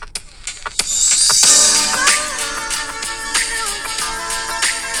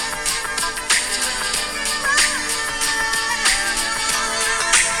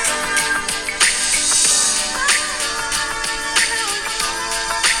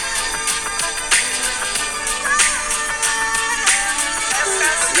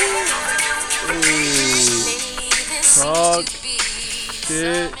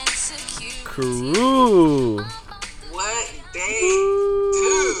Shit Crew. What they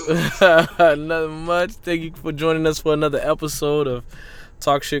do. Nothing much. Thank you for joining us for another episode of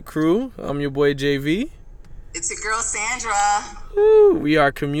Talk Shit Crew. I'm your boy JV. It's your girl Sandra. Woo. We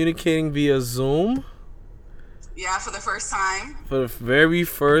are communicating via Zoom. Yeah, for the first time. For the very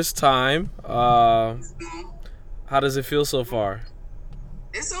first time. How does it feel so far?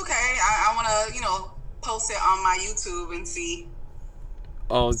 It's okay. I want to, post it on my YouTube and see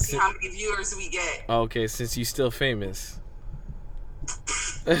how many viewers we get. Okay, since you still famous.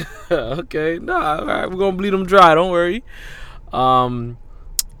 Okay, all right, we're gonna bleed them dry. Don't worry.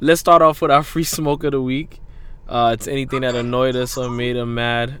 Let's start off with our free smoke of the week. It's anything that annoyed us or made them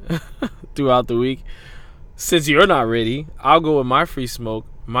mad throughout the week. Since you're not ready, I'll go with my free smoke.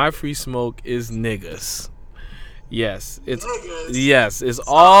 My free smoke is niggas. It's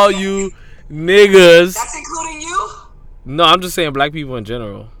all you niggas. That's including you? No, I'm just saying black people in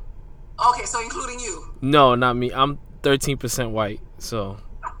general. Okay, so including you? No, not me. I'm 13% white, so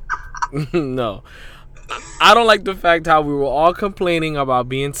no. I don't like the fact how we were all complaining about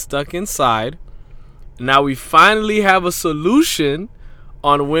being stuck inside. Now we finally have a solution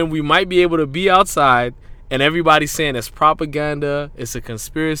on when we might be able to be outside, and everybody's saying it's propaganda, it's a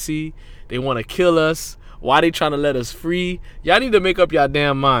conspiracy, they want to kill us. Why they trying to let us free? Y'all need to make up y'all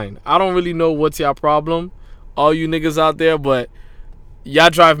damn mind. I don't really know what's y'all problem, all you niggas out there, but y'all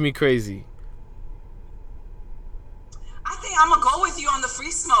drive me crazy. I think I'm going to go with you on the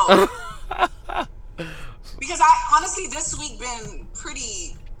free smoke. Because I honestly, this week been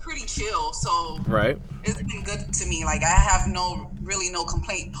pretty chill, so right. It's been good to me. Like, I have no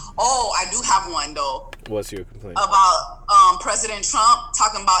complaint. Oh, I do have one though. What's your complaint? About President Trump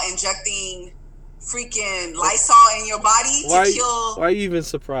talking about injecting freaking Lysol in your body to kill. Why are you even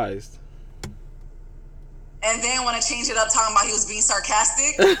surprised? And then want to change it up, talking about he was being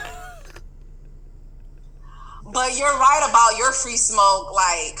sarcastic. But you're right about your free smoke,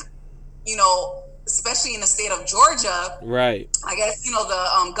 like, especially in the state of Georgia. Right. I guess,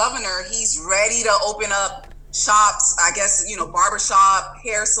 the governor, he's ready to open up shops, I guess, barbershop,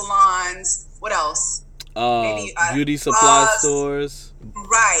 hair salons, what else? Maybe beauty supply stores.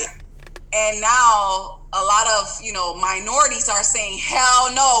 Right. And now a lot of, minorities are saying,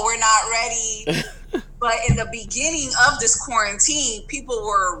 hell no, we're not ready. But in the beginning of this quarantine, people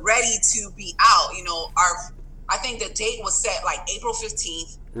were ready to be out. I think the date was set like April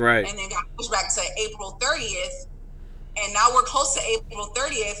 15th. Right. And then got pushed back to April 30th. And now we're close to April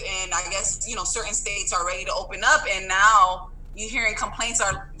 30th. And I guess, certain states are ready to open up. And now you're hearing complaints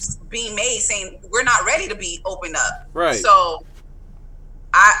are being made saying we're not ready to be opened up. Right. So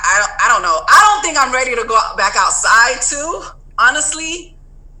I don't know. I don't think I'm ready to go back outside too, honestly.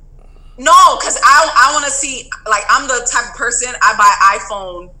 No, because I want to see, like, I'm the type of person, I buy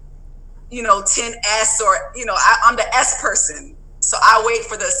iPhone, 10S or, I'm the S person. So I wait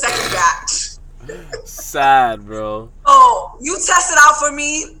for the second batch. Sad, bro. Oh, you test it out for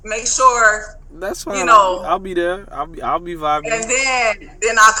me. Make sure. That's fine. I'll be there. I'll be vibing. And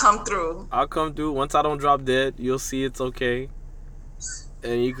then I'll come through. I'll come through. Once I don't drop dead, you'll see it's okay.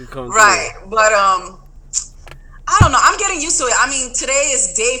 And you can come through. Right. But I don't know. I'm getting used to it. I mean, today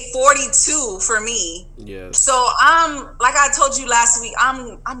is day 42 for me. Yes. So I'm, like I told you last week,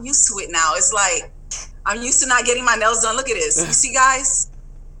 I'm used to it now. It's like I'm used to not getting my nails done. Look at this. You see, guys?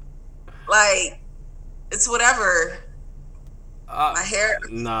 Like, it's whatever. My hair.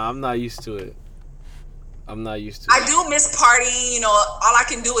 Nah, I'm not used to it. I do miss partying. All I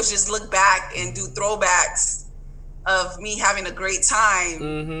can do is just look back and do throwbacks of me having a great time.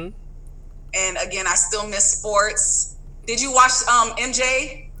 Mm-hmm. And again, I still miss sports. Did you watch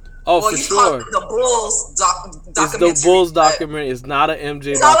MJ? Oh, for sure. The Bulls documentary. It's the Bulls documentary. It's not an MJ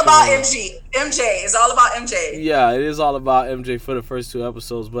It's documentary. all about MJ. It's all about MJ. Yeah, it is all about MJ for the first two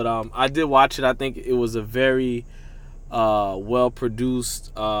episodes. But I did watch it. I think it was a very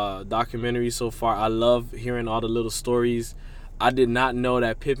well-produced documentary so far. I love hearing all the little stories. I did not know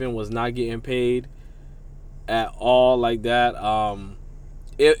that Pippen was not getting paid at all like that.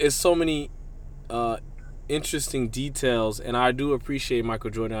 It's so many interesting details, and I do appreciate Michael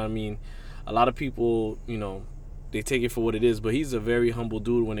Jordan. I mean, a lot of people, they take it for what it is, but he's a very humble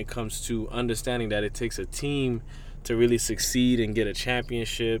dude when it comes to understanding that it takes a team to really succeed and get a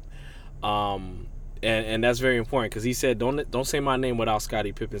championship. And that's very important because he said, don't say my name without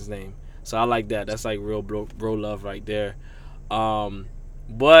Scottie Pippen's name. So I like that. That's like real bro love right there.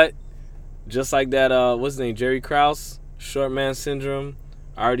 But just like that, what's his name? Jerry Krause, short man syndrome.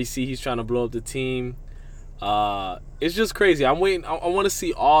 I already see he's trying to blow up the team. It's just crazy. I'm waiting. I want to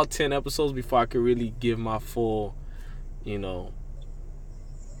see all 10 episodes before I can really give my full,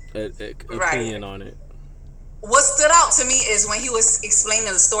 Right. opinion on it. What stood out to me is when he was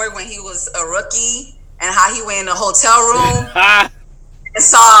explaining the story when he was a rookie and how he went in the hotel room and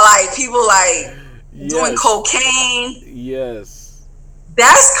saw like people like doing Yes. cocaine. Yes.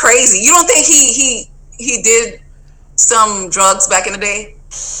 That's crazy. You don't think he did some drugs back in the day?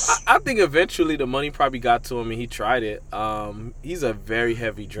 I think eventually the money probably got to him and he tried it. He's a very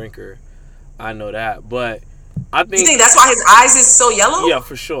heavy drinker. I know that. But I You think, think that's why his eyes is so yellow? yeah,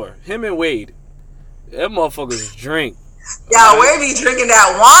 for sure. Him and Wade, them motherfuckers drink. Yeah, Right? where be drinking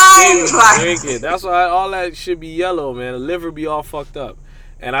that They wine? be Like, drinking. That's why all that should be yellow, man. The liver be all fucked up.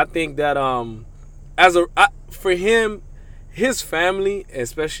 And I think that for him, his family,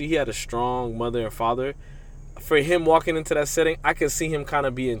 especially he had a strong mother and father. For him walking into that setting, I could see him kind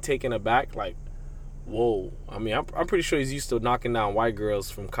of being taken aback, like, whoa. I mean, I'm pretty sure he's used to knocking down white girls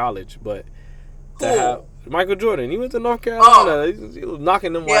from college, but to have cool. Michael Jordan, he went to North Oh, Carolina, he was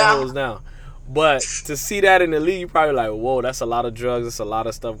knocking them white yeah. hoes down. But to see that in the league, you probably like, whoa, that's a lot of drugs, that's a lot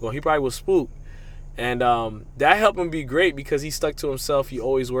of stuff going. He probably was spooked, and that helped him be great because he stuck to himself. He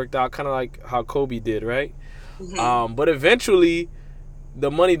always worked out, kind of like how Kobe did, right? Hmm. But eventually, the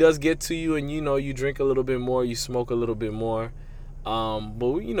money does get to you, and you drink a little bit more, you smoke a little bit more. But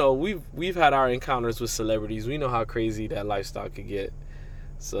we've had our encounters with celebrities. We know how crazy that lifestyle could get.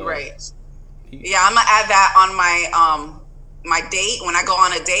 So, Right. he, Yeah, I'm gonna add that on my date. When I go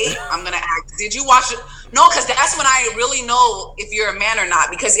on a date, I'm gonna ask, did you watch it? No, because that's when I really know if you're a man or not.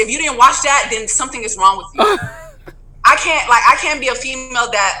 Because if you didn't watch that, then something is wrong with you. I can't be a female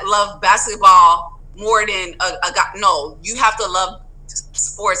that love basketball more than a guy. No, you have to love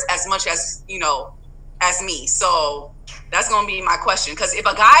sports as much as as me. So that's gonna be my question. Because if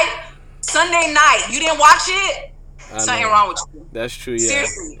a guy Sunday night you didn't watch it, I something know wrong with you. that's true. Yeah,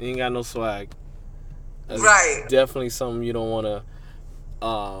 Seriously. he ain't got no swag. That's Right. definitely something you don't want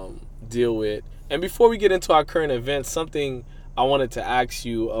to deal with. And before we get into our current events, something I wanted to ask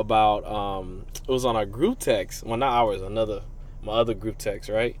you about. It was on our group text. Well, not ours. My other group text.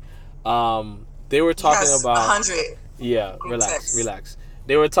 Right. They were talking Yes, a about. hundred Yeah, group relax, text. relax.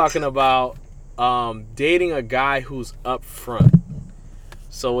 They were talking about dating a guy who's upfront.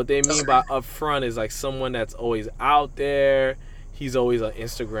 So what they mean by Okay. upfront is like someone that's always out there. He's always on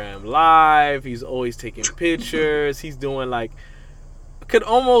Instagram Live. He's always taking pictures. He's doing like could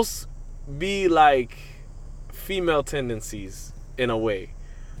almost be like female tendencies in a way.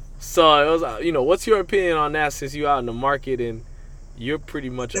 So it was, what's your opinion on that? Since you're out in the market and you're pretty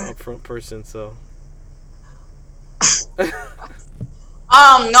much an upfront person, so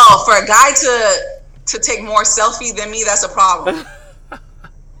No, for a guy to take more selfie than me, that's a problem.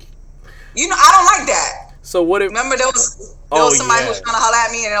 I don't like that. so what if? Remember, there was Oh somebody who was yeah, trying to holler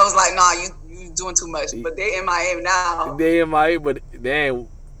at me, and I was like, "Nah, you doing too much." But they MIA now. they MIA, but damn,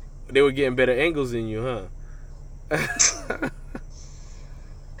 they were getting better angles than you, huh?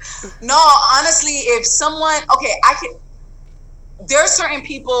 No, honestly, if someone, okay, I could. There are certain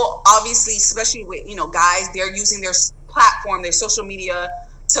people, obviously, especially with guys, they're using their platform, their social media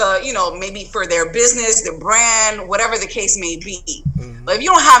to maybe for their business, their brand, whatever the case may be. Hmm. But if you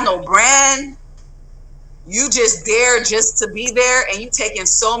don't have no brand, you just there just to be there, and you taking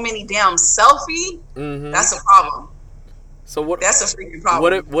so many damn selfie, Hmm. that's a problem. So what? That's a freaking What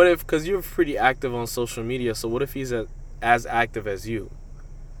problem. if? What if? Because you're pretty active on social media. So what if he's as active as you?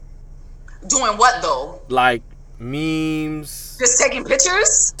 Doing what though? Like memes, Just taking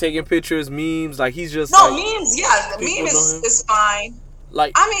pictures? taking pictures, memes. Like he's just No, like memes. Yeah, the people meme know him. is fine.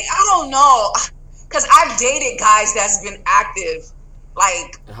 Like I mean, I don't know, cause I've dated guys that's been active.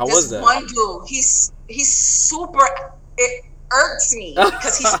 Like how was this that? one dude, he's super. It irks me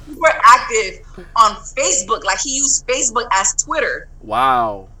because he's super active on Facebook. Like he used Facebook as Twitter.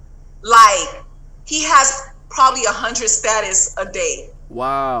 Wow, Like he has probably 100 status a day.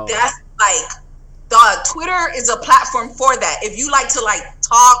 wow. That's like, dog, Twitter is a platform for that. If you like to like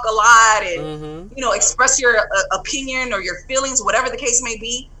talk a lot and Hmm. express your opinion or your feelings, whatever the case may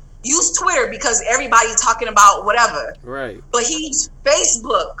be, use Twitter because everybody's talking about whatever. Right. But he used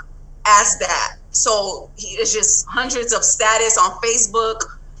Facebook as that, so he is just hundreds of status on Facebook,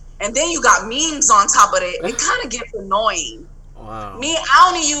 and then you got memes on top of it. It kind of gets annoying. Wow. Me, I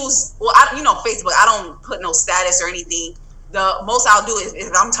only use Facebook. I don't put no status or anything. The most I'll do is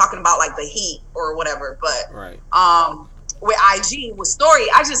if I'm talking about like the Heat or whatever. But Right. with IG with story,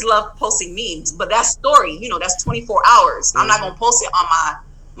 I just love posting memes. But that story, that's 24 hours. I'm not Hmm. gonna post it on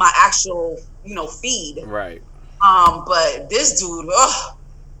my actual feed. Right. But this dude, ugh,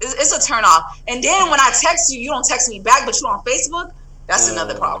 it's a turn off. And then when I text you, you don't text me back, but you on Facebook. That's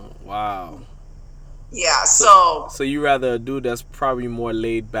another problem. Wow. Yeah, So, so so you rather a dude that's probably more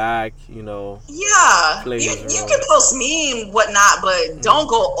laid back, yeah, play his you can role. post meme whatnot, but don't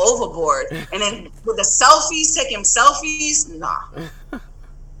go overboard. And then with the selfies, taking selfies, nah.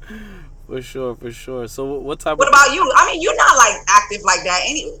 For sure, for sure. So what type What of? about you? I mean, you're not like active like that.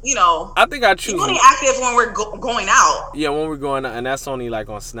 I think I You're choose. only active when we're going out. Yeah, when we're going, and that's only like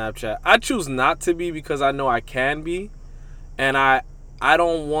on Snapchat. I choose not to be because I know I can be, and I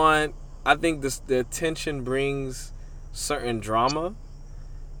don't want. I think this the attention brings certain drama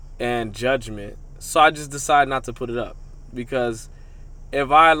and judgment. So I just decide not to put it up because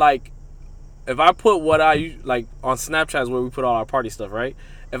if I like if I put what I like on Snapchat is where we put all our party stuff, right?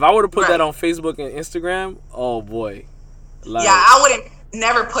 If I were to put that Right. on Facebook and Instagram, oh boy, Yeah, like I wouldn't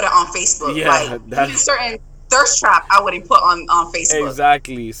never put it on Facebook. Like yeah, even that's certain thirst trap, I wouldn't put on Facebook.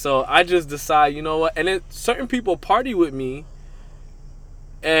 exactly. So I just decide, you know what? And it certain people party with me,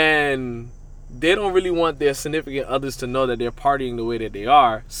 and they don't really want their significant others to know that they're partying the way that they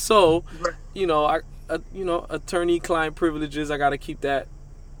are. So, Right. attorney client privileges. I gotta keep that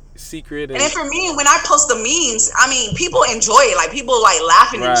secret And and then for me, when I post the memes, I mean, people enjoy it. Like people like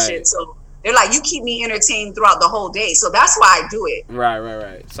laughing and right. shit. So they're like, you keep me entertained throughout the whole day. So that's why I do it.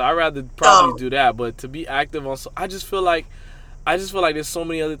 Right. So I rather probably So do that, but to be active on, I just feel like there's so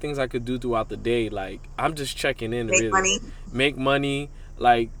many other things I could do throughout the day. Like I'm just checking in, make really, money. make money.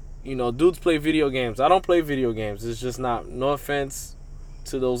 Like dudes play video games. I don't play video games. It's just not. No offense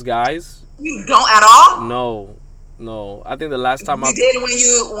to those guys. You don't at all. No, no. I think the last time You did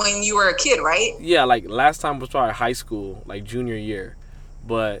when you were a kid, right? yeah, like last time was probably high school, like junior year.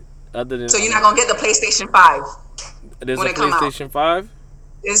 But other than So you're not gonna get the PlayStation 5 there's when a it come out. PlayStation 5.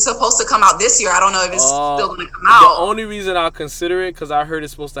 It's supposed to come out this year. I don't know if it's still gonna come The out. only reason I'll consider it because I heard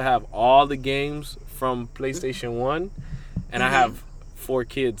it's supposed to have all the games from PlayStation 1, and I have 4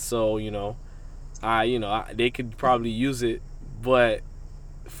 kids, so they could probably use it, but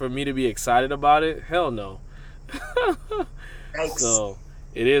for me to be excited about it, hell no. Yikes. So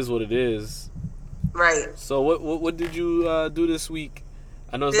it is what it is. Right. So what did you do this week?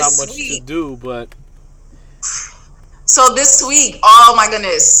 I know it's This not much to week. do, but So this week, oh my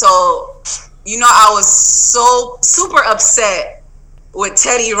goodness. So I was so super upset with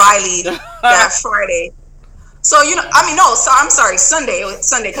Teddy Riley that Friday. So no. So I'm sorry, Sunday. It was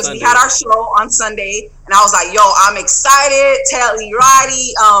Sunday because we had our show on Sunday, and I was like, "Yo, I'm excited." Teddy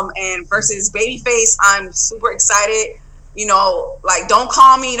Riley, and versus Babyface, I'm super excited. Like don't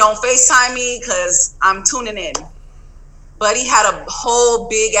call me, don't FaceTime me, because I'm tuning in. But he had a whole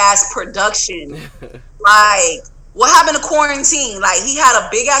big ass production. Like, what happened to quarantine? Like, he had a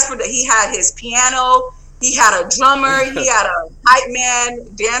big ass production. He had his piano. He had a drummer. He had a hype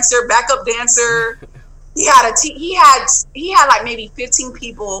man, dancer, backup dancer. He had he had like maybe 15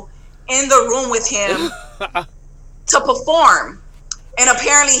 people in the room with him to perform. And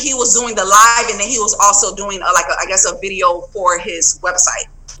apparently he was doing the live, and then he was also doing I guess a video for his website,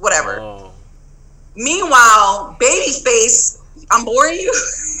 whatever. oh. Meanwhile, Babyface, I'm boring you.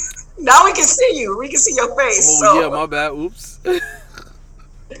 Now we can see you. We can see your face. Oh yeah, my bad. Oops.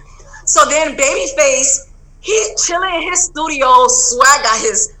 So then Babyface, he chilling in his studio, swag got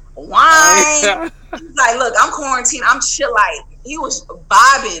his wine. He's like, look, I'm quarantined. I'm chill. Like, he was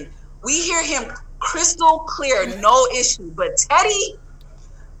vibing. We hear him crystal clear, no issue. But Teddy,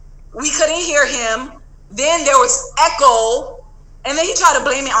 we couldn't hear him. Then there was echo. And then he tried to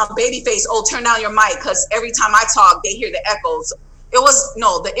blame it on Babyface. Oh, turn down your mic, because every time I talk, they hear the echoes.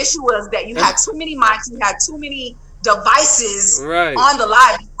 The issue was that you had too many mics, you had too many devices Right. on the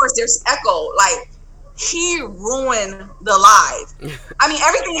live. Of course, there's echo. Like, he ruined the live. I mean,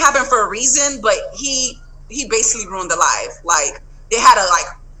 everything happened for a reason, but he basically ruined the live. Like, they had to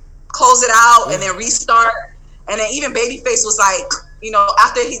close it out and then restart. And then even Babyface was like,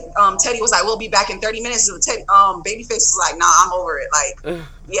 after Teddy was like, we'll be back in 30 minutes. So Babyface was like, nah, I'm over it. Like,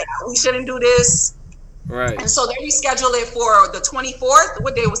 yeah, we shouldn't do this. Right. And so they rescheduled it for the 24th.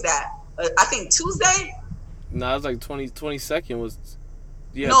 What day was that? I think Tuesday. No, it was like 22nd was.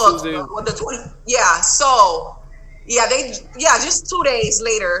 Yeah, No, Tuesday. the 20. Yeah. So, just 2 days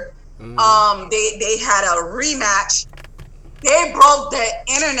later, they had a rematch. They broke the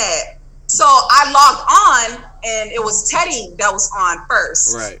internet. So I logged on, and it was Teddy that was on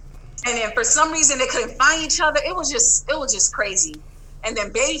first. Right. And then for some reason they couldn't find each other. It was just crazy. And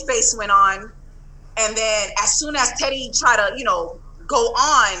then Babyface went on, and then as soon as Teddy tried to, go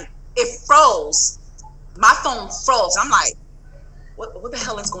on, it froze. My phone froze. I'm like, what the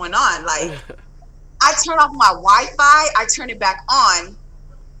hell is going on? Like, I turned off my Wi-Fi, I turned it back on,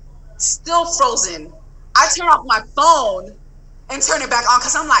 still frozen. I turned off my phone, and turn it back on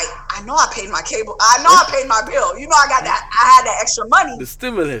because I'm like, I know I paid my cable. I know I paid my bill. You know, I got that. I had that extra money. The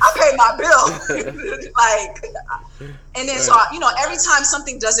stimulus. I paid my bill. Like, and then so you know, every time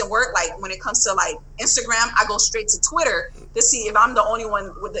something doesn't work, like when it comes to like Instagram, I go straight to Twitter to see if I'm the only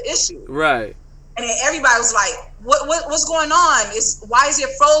one with the issue. Right. And then everybody was like, what's going on? Why is it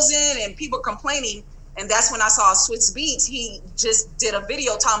frozen? And people complaining. And that's when I saw Swizz Beatz. He just did a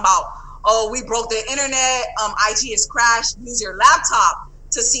video talking about, oh, we broke the internet. IG is crashed. Use your laptop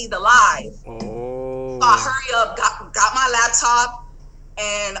to see the live. Oh. So I hurry up, got my laptop,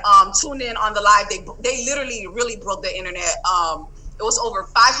 and tuned in on the live. They literally really broke the internet. It was over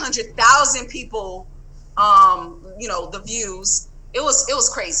 500,000 people. You know, the views. It was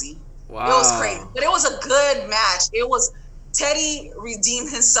crazy. Wow. It was crazy, but it was a good match. It was Teddy redeemed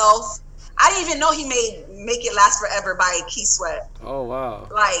himself. I didn't even know he made Make It Last Forever by Keith Sweat. Oh, wow.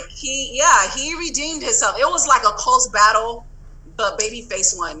 Like, he redeemed himself. It was like a close battle, but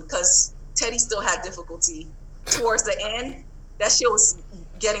Babyface won because Teddy still had difficulty towards the end. That shit was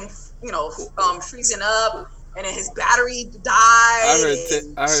getting, you know, freezing up, and then his battery died.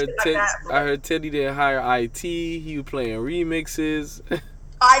 I heard Teddy didn't hire IT. He was playing remixes.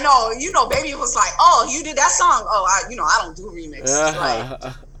 I know. You know, Baby was like, oh, you did that song? Oh, I don't do remixes.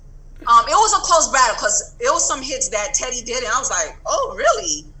 Like, it was a close battle because it was some hits that Teddy did, and I was like, "Oh,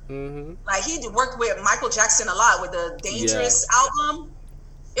 really?" Mm-hmm. Like he worked with Michael Jackson a lot with the Dangerous album.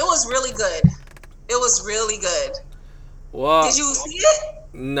 It was really good. It was really good. Well, did you see it?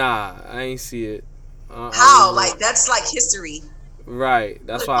 Nah, I ain't see it. How? Like that's like history. Right.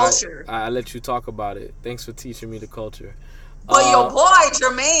 That's why I let you talk about it. Thanks for teaching me the culture. But your boy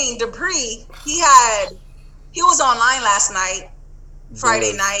Jermaine Dupri, he was online last night,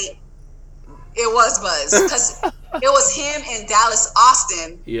 Friday night. It was buzz because it was him and Dallas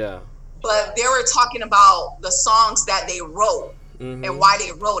Austin. Yeah. But they were talking about the songs that they wrote and why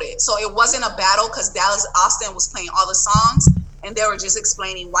they wrote it. So it wasn't a battle because Dallas Austin was playing all the songs and they were just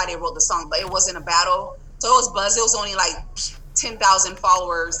explaining why they wrote the song. But it wasn't a battle. So it was buzz. It was only like 10,000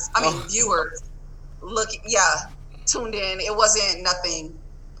 followers. Viewers. Tuned in. It wasn't nothing.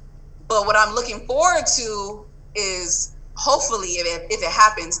 But what I'm looking forward to is hopefully, if it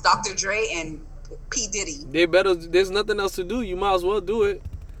happens, Dr. Dre and P. Diddy. There's nothing else to do. You might as well do it.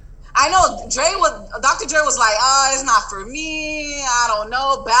 I know Dr. Dre was like, it's not for me. I don't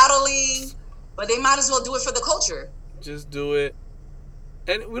know, battling. But they might as well do it for the culture. Just do it.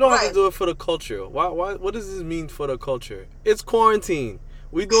 And we don't have to do it for the culture. Why? What does this mean for the culture? It's quarantine.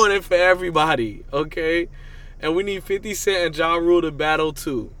 We doing it for everybody, okay? And we need 50 Cent and Ja Rule to battle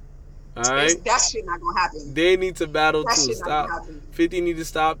too. All right, that shit not gonna happen. They need to battle that too. Stop. 50 need to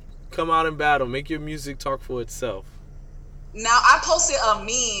stop. Come out and battle. Make your music talk for itself. Now I posted a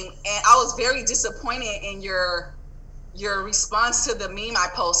meme and I was very disappointed in your response to the meme I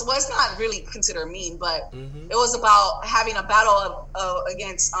posted. Well, it's not really considered a meme, but it was about having a battle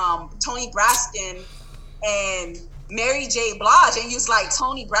against Toni Braxton and Mary J. Blige, and you was like,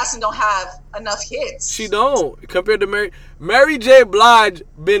 Toni Braxton don't have enough hits. She don't. Compared to Mary J. Blige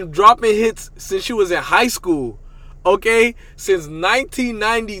been dropping hits since she was in high school. Okay? Since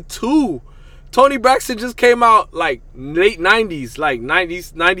 1992. Toni Braxton just came out like late 90s, like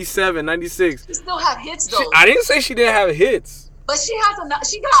 90s, 97, 96. She still have hits though. I didn't say she didn't have hits. But she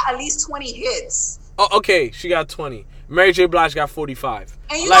got at least 20 hits. Oh, okay. She got 20. Mary J. Blige got 45.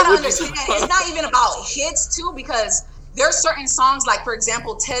 And you gotta understand, it's not even about hits too, because there's certain songs, like for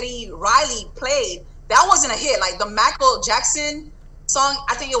example, Teddy Riley played, that wasn't a hit. Like the Michael Jackson song,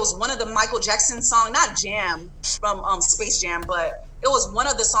 I think it was one of the Michael Jackson song, not Jam from Space Jam, but it was one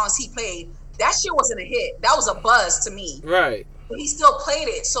of the songs he played. That shit wasn't a hit. That was a buzz to me. Right. But he still played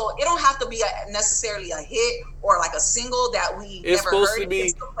it, so it don't have to be necessarily a hit or like a single that we never heard.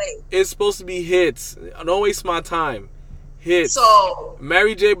 It's supposed to be hits. Don't waste my time. Hits. So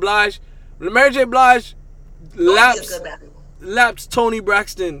Mary J. Blige laps Toni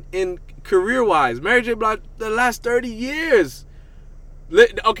Braxton in career-wise. Mary J. Blige the last 30 years.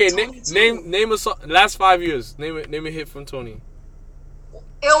 Okay, name a song. Last 5 years. Name a hit from Toni.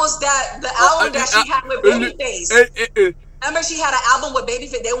 It was the album that she had with Babyface. Remember, she had an album with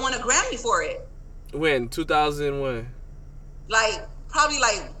Babyface. They won a Grammy for it. When? 2000 when? Like probably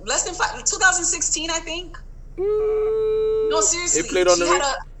like less than 2016, I think. No, seriously. It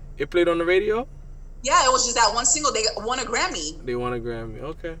played on the radio? Yeah, it was just that one single. They won a Grammy. They won a Grammy.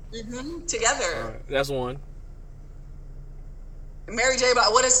 Okay. Together. All right. That's one. Mary J.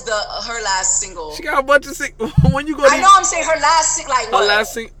 Blige, what is her last single? She got a bunch of singles. When you go, I know I'm saying her last single, like what? Her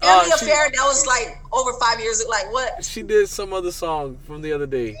last single. Affair, that was like over 5 years. Like what? She did some other song from the other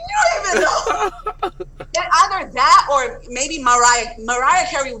day. You don't even know. Either that or maybe Mariah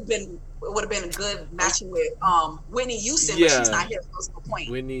Carey would have been good matching with Whitney Houston, but she's not here. So there's no point.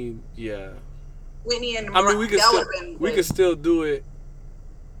 Whitney, yeah. Whitney and I mean, we could still do it.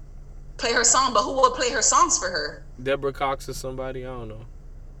 Play her song, but who will play her songs for her? Deborah Cox or somebody, I don't know.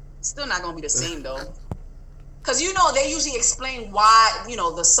 Still not gonna be the same though. Because, they usually explain why,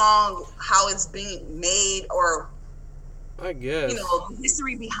 the song, how it's being made, or, I guess, the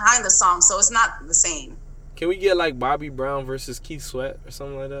history behind the song. So it's not the same. Can we get like Bobby Brown versus Keith Sweat or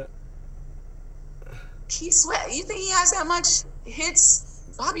something like that? Keith Sweat, you think he has that much hits?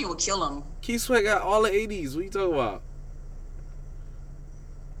 Bobby would kill him. Keith Sweat got all the 80s. What you talking about?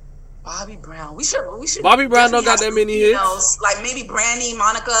 Bobby Brown. We should. Bobby Brown don't got that many hits. Like maybe Brandy,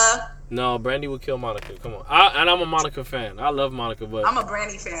 Monica. No, Brandy would kill Monica. Come on. And I'm a Monica fan. I love Monica, but I'm a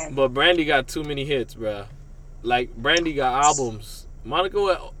Brandy fan. But Brandy got too many hits, bruh. Like Brandy got albums. Monica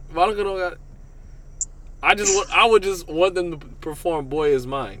don't got. I would just want them to perform "Boy Is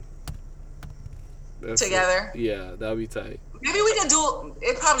Mine" together. Yeah, that'd be tight. Maybe we can do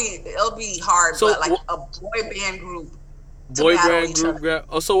it. It'll be hard, but like a boy band group. Boy band group.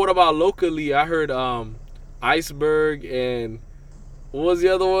 Oh, so what about locally? I heard Iceberg and what was the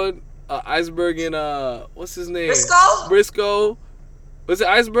other one? Iceberg and what's his name? Briscoe. Was it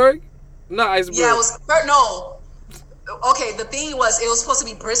Iceberg? Not Iceberg. Yeah, it was. No. Okay, the thing was, it was supposed to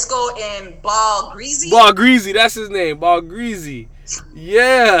be Briscoe and Ball Greasy. Ball Greasy, that's his name. Ball Greasy.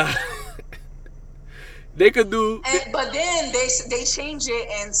 Yeah. They could do. But then they changed it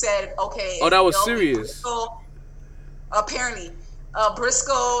and said, okay. Oh, that was serious. Briscoe, apparently,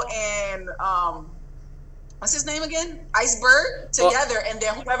 Briscoe and what's his name again? Iceberg together, and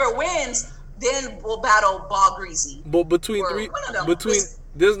then whoever wins then will battle Ball Greasy. But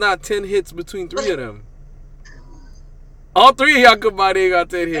there's not 10 hits between three of them. All three of y'all combined ain't got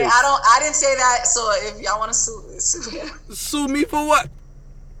 10 hits. Hey, I didn't say that. So if y'all want to sue him. Sue me for what?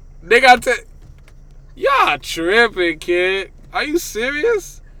 They got 10. Y'all tripping, kid. Are you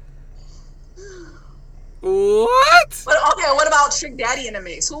serious? What? But okay, what about Trick Daddy in the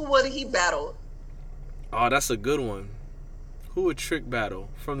mix? Who would he battle? Oh, that's a good one. Who would Trick battle?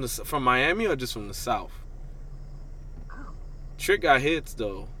 From Miami or just from the South? Oh. Trick got hits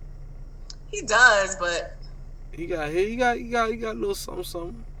though. He does, but he got hit. He got a little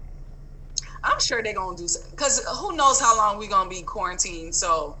something. I'm sure they're gonna do something. Cause who knows how long we gonna be quarantined?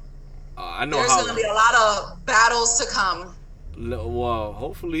 So I know there's gonna be a lot of battles to come. Well,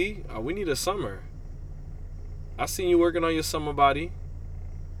 hopefully, we need a summer. I seen you working on your summer body.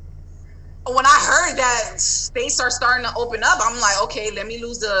 When I heard that states are starting to open up, I'm like, okay, let me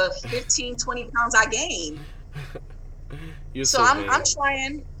lose the 15, 20 pounds I gained. I'm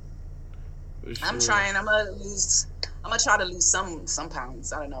trying. Sure. I'm trying. I'm gonna try to lose some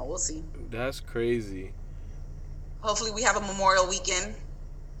pounds. I don't know. We'll see. That's crazy. Hopefully we have a Memorial weekend.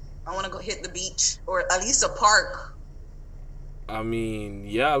 I want to go hit the beach or at least a park. I mean,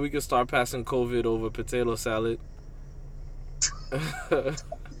 yeah, we could start passing COVID over potato salad.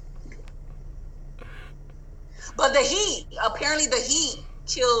 But apparently the heat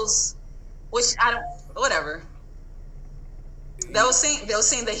kills, whatever. They were saying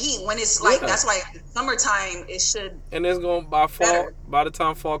the heat when it's like, that's why summertime it should. And it's going by the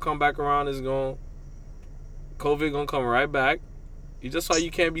time fall come back around, COVID gonna come right back. That's why you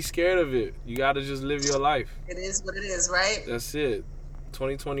can't be scared of it. You gotta just live your life. It is what it is, right? That's it.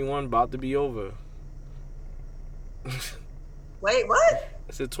 2021 about to be over. Wait, what?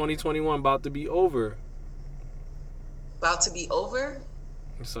 I said 2021 about to be over. About to be over?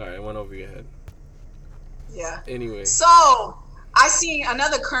 I'm sorry, I went over your head. Yeah. Anyway. So, I seen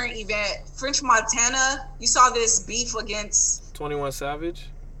another current event. French Montana. You saw this beef against 21 Savage?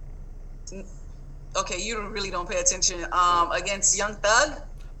 Okay, you really don't pay attention. Against Young Thug?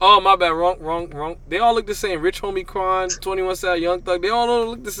 Oh, my bad. Wrong. They all look the same. Rich Homie Quan, 21 Savage, Young Thug. They all don't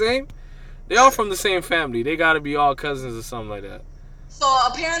look the same. They all from the same family. They gotta be all cousins or something like that. So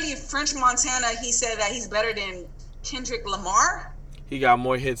apparently French Montana, he said that he's better than Kendrick Lamar. He got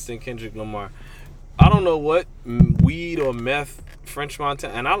more hits than Kendrick Lamar. I don't know what weed or meth French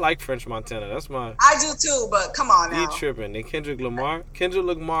Montana, and I like French Montana. That's my. I do too, but come on now. He tripping. And Kendrick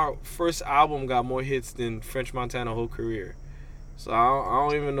Lamar first album got more hits than French Montana whole career. So I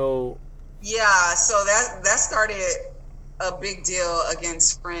don't even know. Yeah, so that started a big deal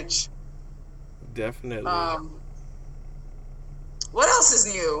against French. Definitely. What else is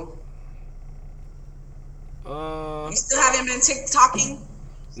new? You still haven't been TikToking?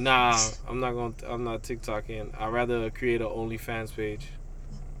 Nah, I'm not TikToking. I'd rather create an OnlyFans page.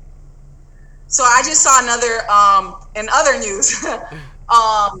 So I just saw another in other news.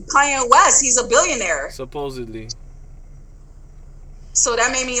 Kanye West, he's a billionaire. Supposedly. So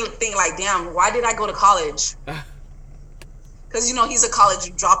that made me think like, damn, why did I go to college? Because he's a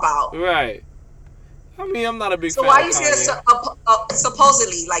college dropout. Right. I mean, I'm not a big So fan why of you say Kanye.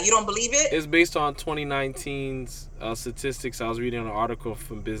 supposedly? Like, you don't believe it? It's based on 2019's statistics. I was reading an article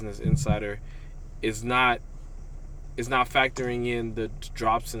from Business Insider. It's not factoring in the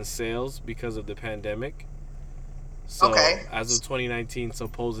drops in sales because of the pandemic. So Okay. as of 2019,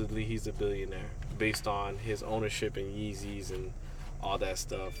 supposedly he's a billionaire based on his ownership in Yeezys and all that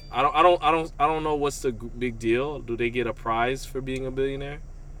stuff. I don't know what's the big deal. Do they get a prize for being a billionaire?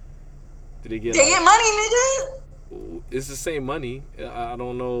 Do they get? They get money, nigga. It's the same money. I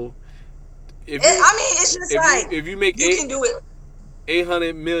don't know. It's just if you make you can do it.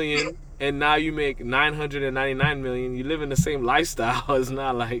 800 million and now you make 999 million, you live in the same lifestyle. It's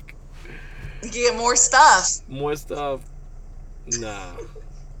not like You get more stuff. more stuff. Nah.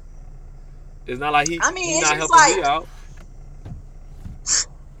 It's not like he's it's not just helping me out.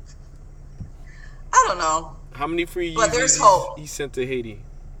 I don't know. How many free But there's Yeezys hope. he sent to Haiti?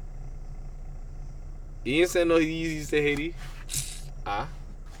 He didn't send no Yeezys to Haiti.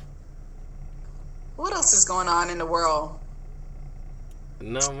 What else is going on in the world?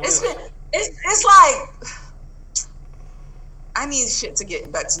 No, It's like I need shit to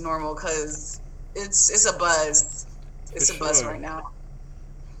get back to normal because it's a buzz. It's a buzz right now.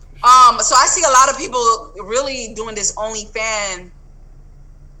 So I see a lot of people really doing this OnlyFans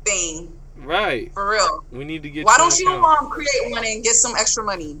thing. Right. For real. We need to get. Why don't you create one and get some extra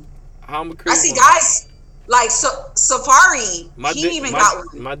money? How am I see guys like Safari. He even got one.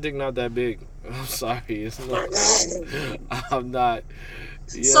 My dick not that big. I'm sorry. It's not. I'm not.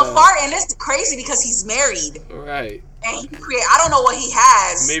 Yeah. Safari, and it's crazy because he's married. Right. And he create. I don't know what he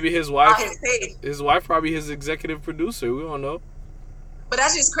has. Maybe his wife. On his page. His wife probably his executive producer. We don't know. But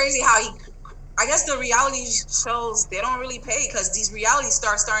that's just crazy how he. I guess the reality shows they don't really pay because these reality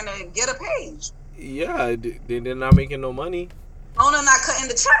stars starting to get a page. Yeah, they're not making no money. Mona not cutting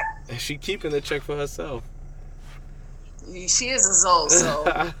the check. And she keeping the check for herself. She is a Zoe, so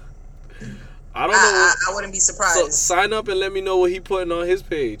I don't know. I wouldn't be surprised. So sign up and let me know what he putting on his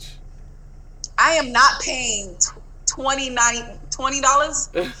page. I am not paying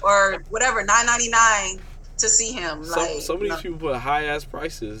 $20 or whatever $9.99 to see him. Some of these people put high ass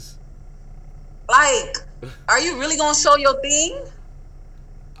prices. Like, are you really gonna show your thing?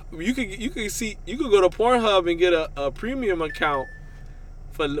 You could go to Pornhub and get a premium account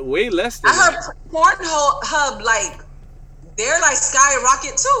for way less than I heard Pornhub they're like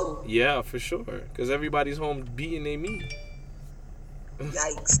skyrocket too. Yeah, for sure. Because everybody's home beating their meat.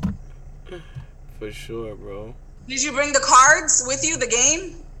 Yikes. For sure, bro. Did you bring the cards with you, the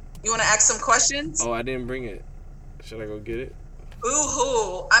game? You want to ask some questions? Oh, I didn't bring it. Should I go get it?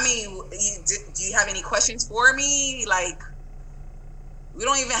 Ooh, I mean, do you have any questions for me? Like, we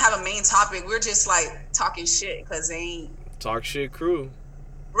don't even have a main topic. We're just like talking shit because they ain't. Talk shit crew.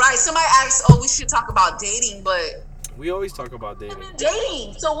 Right. Somebody asked, we should talk about dating, but. We always talk about dating.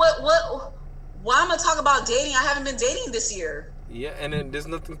 Dating. So what, why am I talk about dating? I haven't been dating this year. Yeah, and then there's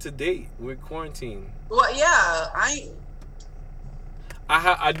nothing to date. We're quarantined. Well, yeah,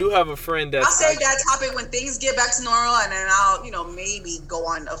 I do have a friend that I'll save that topic when things get back to normal, and then I'll, maybe go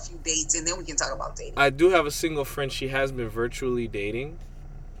on a few dates, and then we can talk about dating. I do have a single friend. She has been virtually dating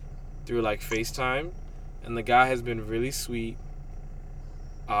through like FaceTime, and the guy has been really sweet.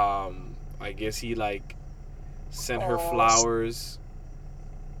 I guess he sent her flowers,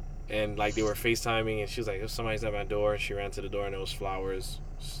 and they were FaceTiming, and she was like, "If somebody's at my door," and she ran to the door, and there was flowers,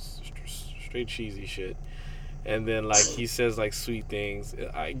 straight cheesy shit. And then he says sweet things.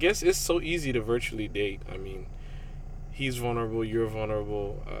 I guess it's so easy to virtually date. I mean, he's vulnerable, you're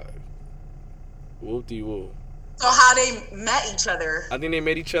vulnerable. Whoop-de-woo. So how they met each other? I think they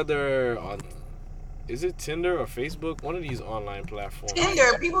met each other on, is it Tinder or Facebook? One of these online platforms.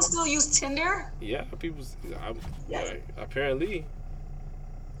 Tinder. People still use Tinder? Yeah, apparently.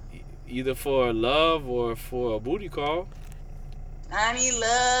 Either for love or for a booty call. I need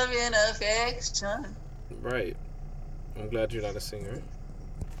love and affection. Right. I'm glad you're not a singer.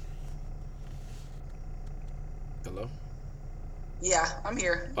 Hello? Yeah, I'm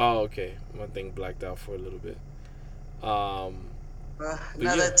here. Oh, okay. My thing blacked out for a little bit.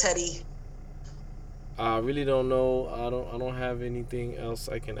 Another Teddy. I really don't know. I don't have anything else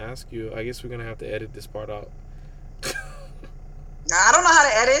I can ask you. I guess we're gonna have to edit this part out. I don't know how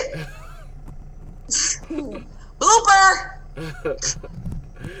to edit. Blooper.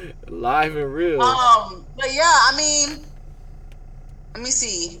 Live and real. But yeah, I mean, Let me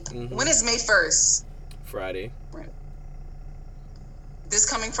see. Mm-hmm. When is May 1st? Friday. This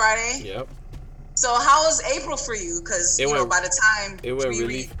coming Friday? Yep. So how was April for you? Because, by the time we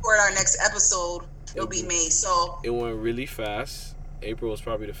record our next episode, it'll be May. So it went really fast. April was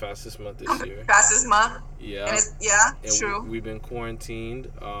probably the fastest month this year. Fastest month? Yeah. And and true. We've been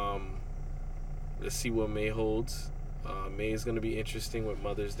quarantined. Let's see what May holds. May is going to be interesting with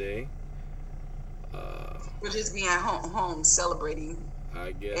Mother's Day. We'll just be at home celebrating.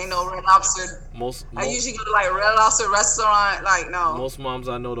 I guess. Ain't no Red Lobster. I usually go to like Red Lobster restaurant. Like, no. Most moms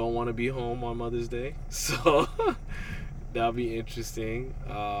I know don't want to be home on Mother's Day. So that'll be interesting.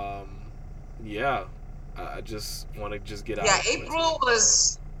 Yeah. I just want to get out. Yeah, April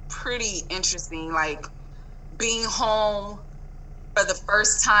was pretty interesting. Like, being home for the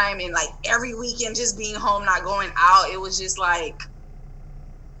first time and like every weekend just being home, not going out. It was just like,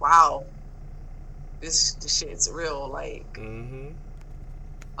 wow, this shit's real. Like,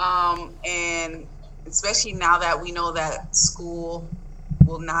 and especially now that we know that school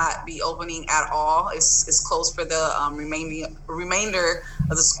will not be opening at all. It's closed for the remainder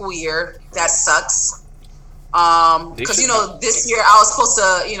of the school year. That sucks. Because this year I was supposed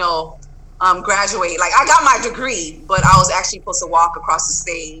to graduate. Like, I got my degree, but I was actually supposed to walk across the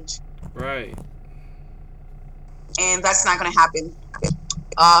stage. Right. And that's not going to happen.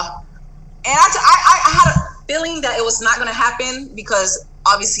 And I had a feeling that it was not going to happen because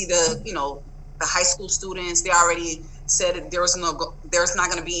obviously the high school students, they already said there's not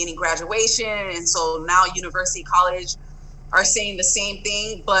going to be any graduation, and so now university, college are saying the same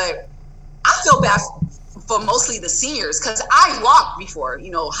thing. But I feel bad for mostly the seniors because I walked before.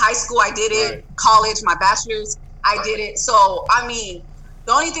 High school I did it, right. College, my bachelor's I did it. So I mean,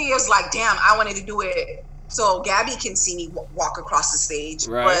 the only thing is like, damn, I wanted to do it so Gabby can see me walk across the stage.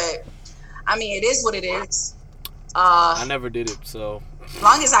 Right. But I mean, it is what it is. I never did it, so. As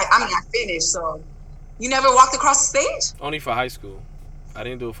long as I finished. So, you never walked across the stage? Only for high school. I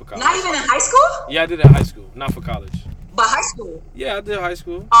didn't do it for college. Not even in high school? Yeah, I did it in high school, not for college. But high school? Yeah, I did high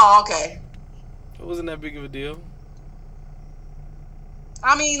school. Oh, okay. It wasn't that big of a deal.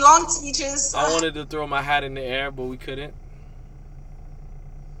 I mean, long teachers. I wanted to throw my hat in the air, but we couldn't.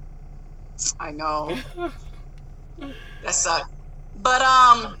 I know. That sucked. But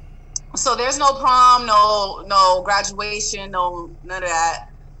so there's no prom, no graduation, none of that.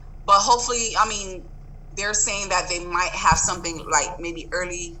 But hopefully, I mean, they're saying that they might have something like maybe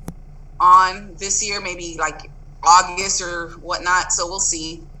early on this year, maybe like August or whatnot. So we'll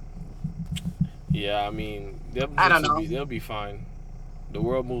see. Yeah, I mean, they'll be fine. The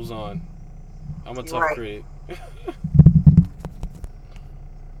world moves on. I'm a tough critic.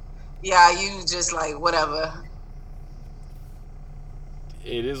 Yeah, you just like whatever.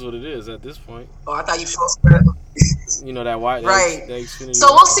 It is what it is at this point. Oh, I thought you felt that white. Right. That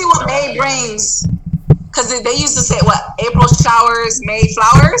so we'll see what May brings. Because they used to say, what, April showers, May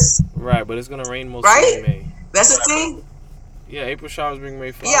flowers? Right, but it's going to rain most of May. That's the thing? Yeah, April showers bring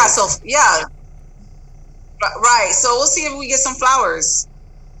May flowers. Yeah, so, yeah. Right, so we'll see if we get some flowers.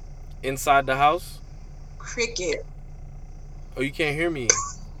 Inside the house? Cricket. Oh, you can't hear me.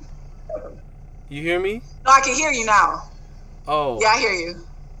 You hear me? No, I can hear you now. Oh. Yeah, I hear you.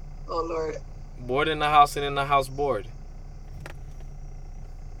 Oh, Lord. Bored in the house and in the house bored.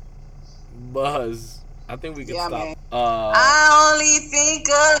 Buzz. I think we can stop. Man. I only think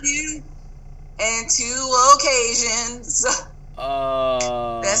of you in 2 occasions.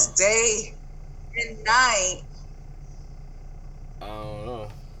 That's day and night. I don't know.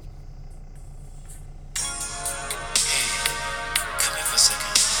 Come here for a second.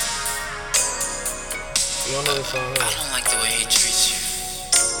 You don't know this song, huh? I don't like the way he treats you.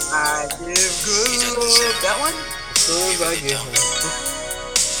 I give good. That one? As soon as I get home.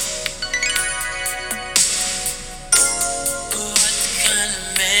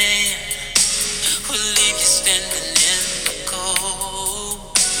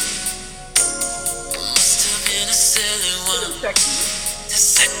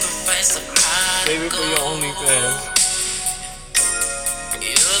 Save it for your OnlyFans.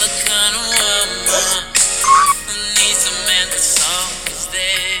 You're the kind of woman who needs a man that's always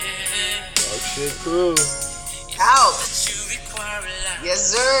there. Dark Shit Crew. Out. Yes,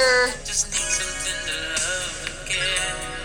 sir.